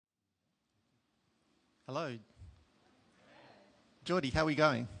Hello. Geordie, how are we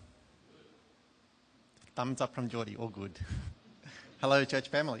going? Thumbs up from Geordie, all good. Hello, church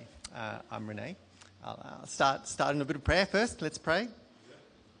family. I'm Renee. I'll start in a bit of prayer first. Let's pray.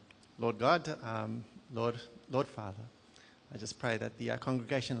 Lord God, Lord Father, I just pray that the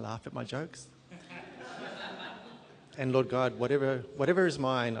congregation laugh at my jokes. And Lord God, whatever is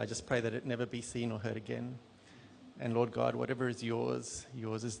mine, I just pray that it never be seen or heard again. And Lord God, whatever is yours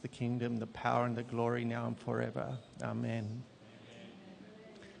is the kingdom, the power and the glory now and forever. Amen.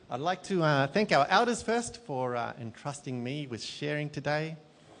 I'd like to thank our elders first for entrusting me with sharing today.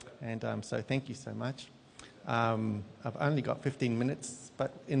 And so thank you so much. I've only got 15 minutes,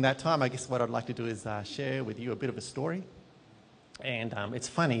 but in that time, I guess what I'd like to do is share with you a bit of a story. And it's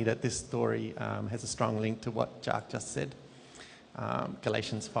funny that this story has a strong link to what Jack just said.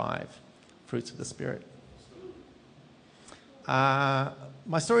 Galatians 5, fruits of the Spirit.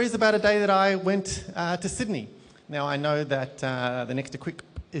 My story is about a day that I went to Sydney. Now, I know that the next to quick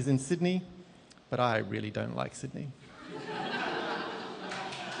is in Sydney, but I really don't like Sydney.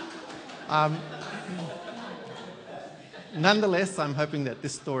 Nonetheless, I'm hoping that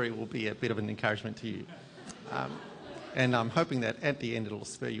this story will be a bit of an encouragement to you. And I'm hoping that at the end it'll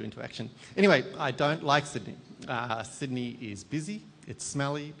spur you into action. Anyway, I don't like Sydney. Sydney is busy, it's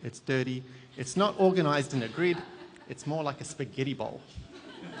smelly, it's dirty, it's not organised in a grid, it's more like a spaghetti bowl.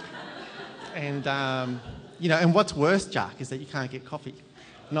 And, and what's worse, Jack, is that you can't get coffee.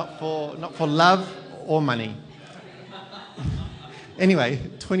 Not for love or money. Anyway,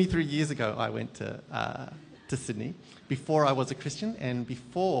 23 years ago I went to Sydney, before I was a Christian and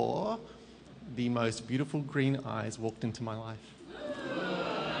before the most beautiful green eyes walked into my life.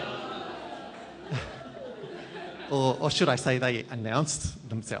 or should I say they announced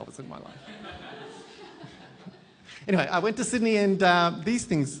themselves in my life. Anyway, I went to Sydney and these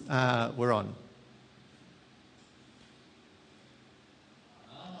things were on.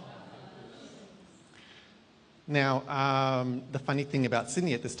 Now, the funny thing about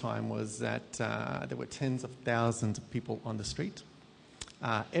Sydney at this time was that there were tens of thousands of people on the street.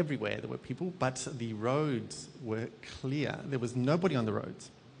 Everywhere there were people, but the roads were clear. There was nobody on the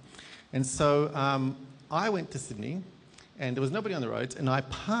roads. And so I went to Sydney, and there was nobody on the roads, and I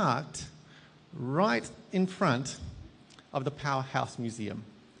parked right in front of the Powerhouse Museum,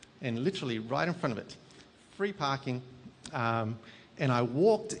 and literally right in front of it. Free parking. And I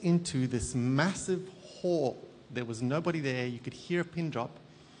walked into this massive hall. There was nobody there. You could hear a pin drop,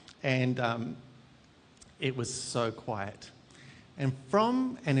 and it was so quiet. And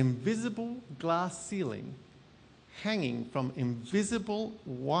from an invisible glass ceiling, hanging from invisible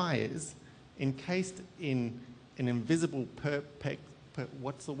wires, encased in an invisible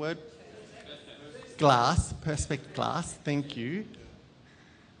what's the word? Perspex glass, thank you.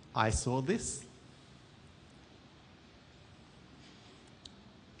 I saw this.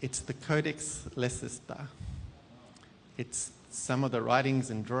 It's the Codex Leicester. It's some of the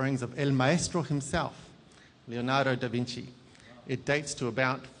writings and drawings of El Maestro himself, Leonardo da Vinci. It dates to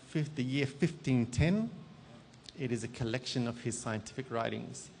about the year 1510. It is a collection of his scientific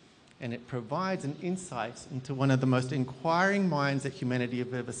writings, and it provides an insight into one of the most inquiring minds that humanity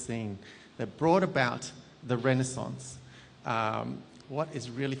have ever seen, that brought about the Renaissance. What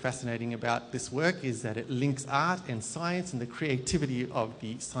is really fascinating about this work is that it links art and science and the creativity of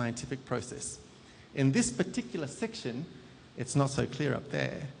the scientific process. In this particular section, it's not so clear up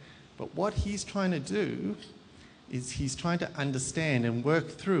there, but what he's trying to do is he's trying to understand and work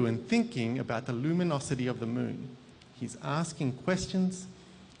through and thinking about the luminosity of the moon. He's asking questions.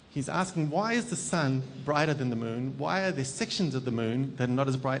 He's asking, why is the sun brighter than the moon? Why are there sections of the moon that are not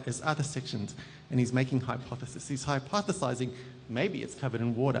as bright as other sections? And he's making hypotheses. He's hypothesizing maybe it's covered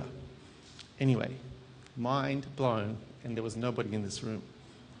in water. Anyway, mind blown, and there was nobody in this room.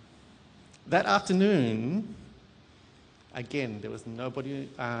 That afternoon, again, there was nobody,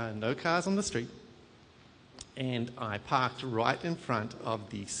 no cars on the street. And I parked right in front of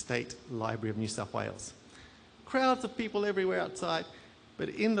the State Library of New South Wales. Crowds of people everywhere outside, but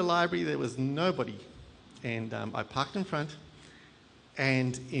in the library there was nobody. And I parked in front,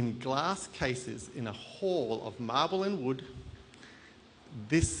 and in glass cases in a hall of marble and wood,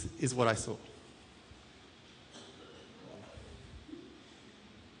 this is what I saw.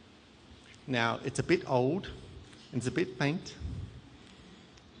 Now, it's a bit old, and it's a bit faint,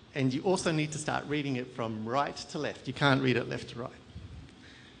 and you also need to start reading it from right to left. You can't read it left to right.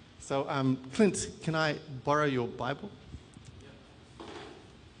 So, Clint, can I borrow your Bible?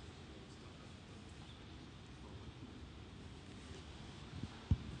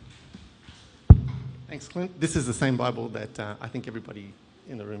 Thanks, Clint. This is the same Bible that I think everybody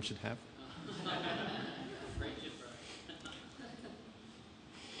in the room should have.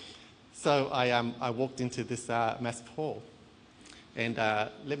 So I walked into this massive hall, and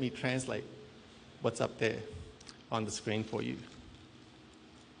let me translate what's up there on the screen for you.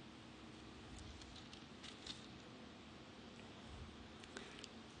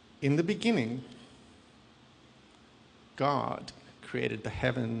 In the beginning, God created the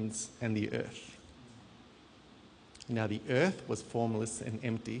heavens and the earth. Now the earth was formless and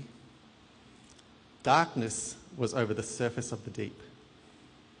empty. Darkness was over the surface of the deep,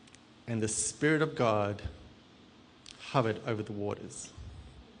 and the Spirit of God hovered over the waters.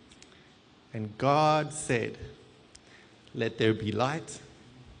 And God said, "Let there be light,"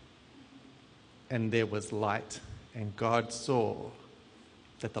 and there was light, and God saw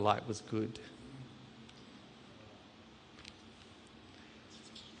that the light was good.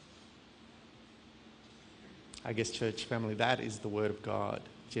 I guess, church family, that is the Word of God.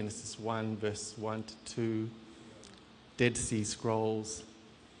 Genesis 1, verse 1 to 2, Dead Sea Scrolls,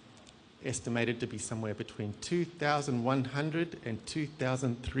 estimated to be somewhere between 2,100 and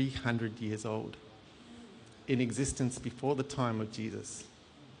 2,300 years old, in existence before the time of Jesus.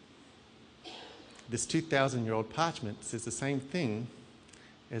 This 2,000-year-old parchment says the same thing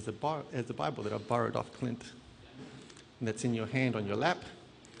as the Bible that I borrowed off Clint, and that's in your hand on your lap,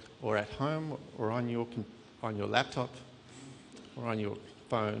 or at home, or on your laptop, or on your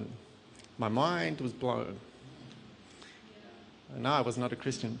phone. My mind was blown. No, I was not a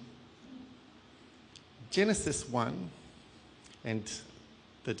Christian. Genesis 1 and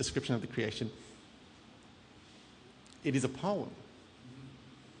the description of the creation, it is a poem.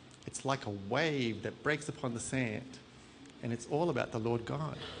 It's like a wave that breaks upon the sand, and it's all about the Lord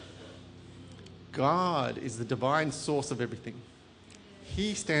God. God is the divine source of everything.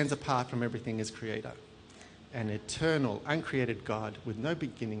 He stands apart from everything as creator, an eternal, uncreated God with no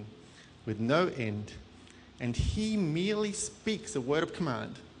beginning, with no end, and he merely speaks a word of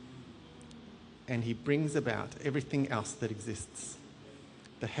command, and he brings about everything else that exists.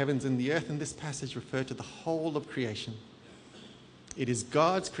 The heavens and the earth in this passage refer to the whole of creation. It is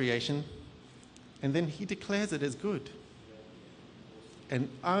God's creation, and then he declares it as good. And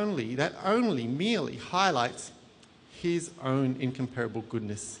that only merely highlights his own incomparable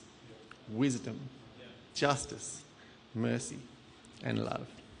goodness, wisdom, justice, mercy, and love.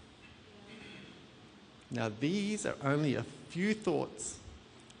 Now, these are only a few thoughts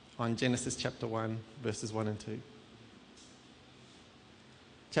on Genesis chapter 1, verses 1 and 2.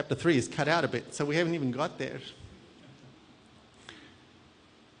 Chapter 3 is cut out a bit, so we haven't even got there.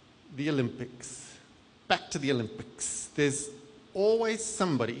 The Olympics. Back to the Olympics. There's always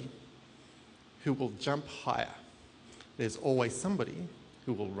somebody who will jump higher. There's always somebody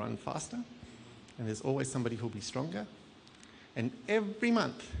who will run faster. And there's always somebody who'll be stronger. And every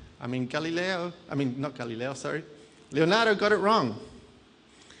month, Leonardo got it wrong.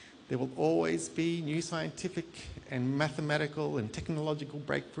 There will always be new scientific and mathematical and technological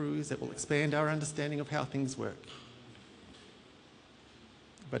breakthroughs that will expand our understanding of how things work.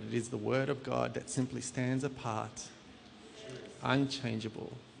 But it is the Word of God that simply stands apart,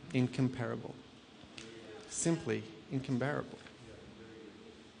 unchangeable, incomparable. Simply incomparable.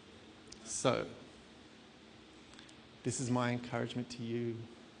 So, this is my encouragement to you.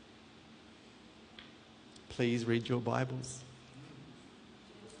 Please read your Bibles.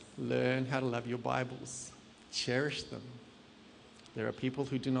 Learn how to love your Bibles. Cherish them. There are people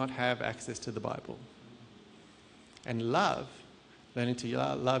who do not have access to the Bible. And learning to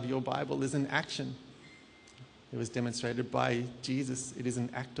love your Bible is an action. It was demonstrated by Jesus. It is an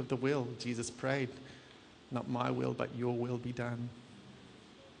act of the will. Jesus prayed, "Not my will, but your will be done."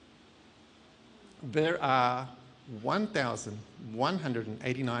 There are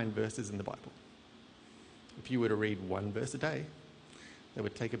 1,189 verses in the Bible. If you were to read one verse a day, that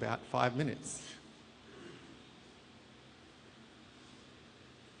would take about 5 minutes.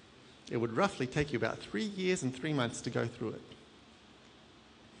 It would roughly take you about 3 years and 3 months to go through it.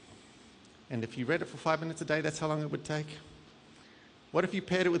 And if you read it for 5 minutes a day, that's how long it would take. What if you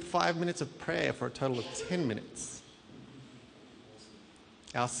paired it with 5 minutes of prayer for a total of 10 minutes?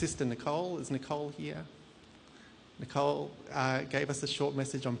 Our sister Nicole, is Nicole here? Nicole gave us a short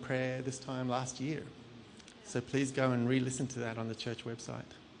message on prayer this time last year. So please go and re-listen to that on the church website.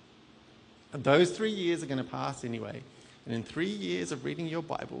 And those 3 years are going to pass anyway. And in 3 years of reading your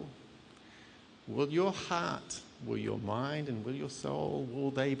Bible, will your heart, will your mind, and will your soul,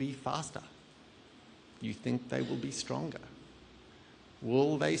 will they be faster? You think they will be stronger?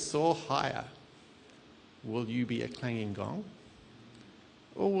 Will they soar higher? Will you be a clanging gong?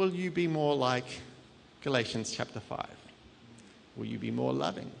 Or will you be more like Galatians chapter 5? Will you be more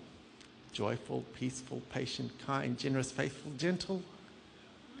loving, joyful, peaceful, patient, kind, generous, faithful, gentle,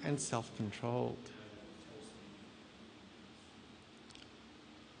 and self-controlled.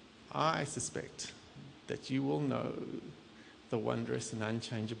 I suspect that you will know the wondrous and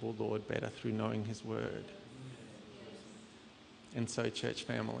unchangeable Lord better through knowing his word. And so, church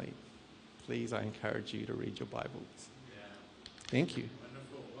family, please, I encourage you to read your Bibles. Thank you.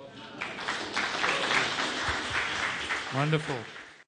 Wonderful.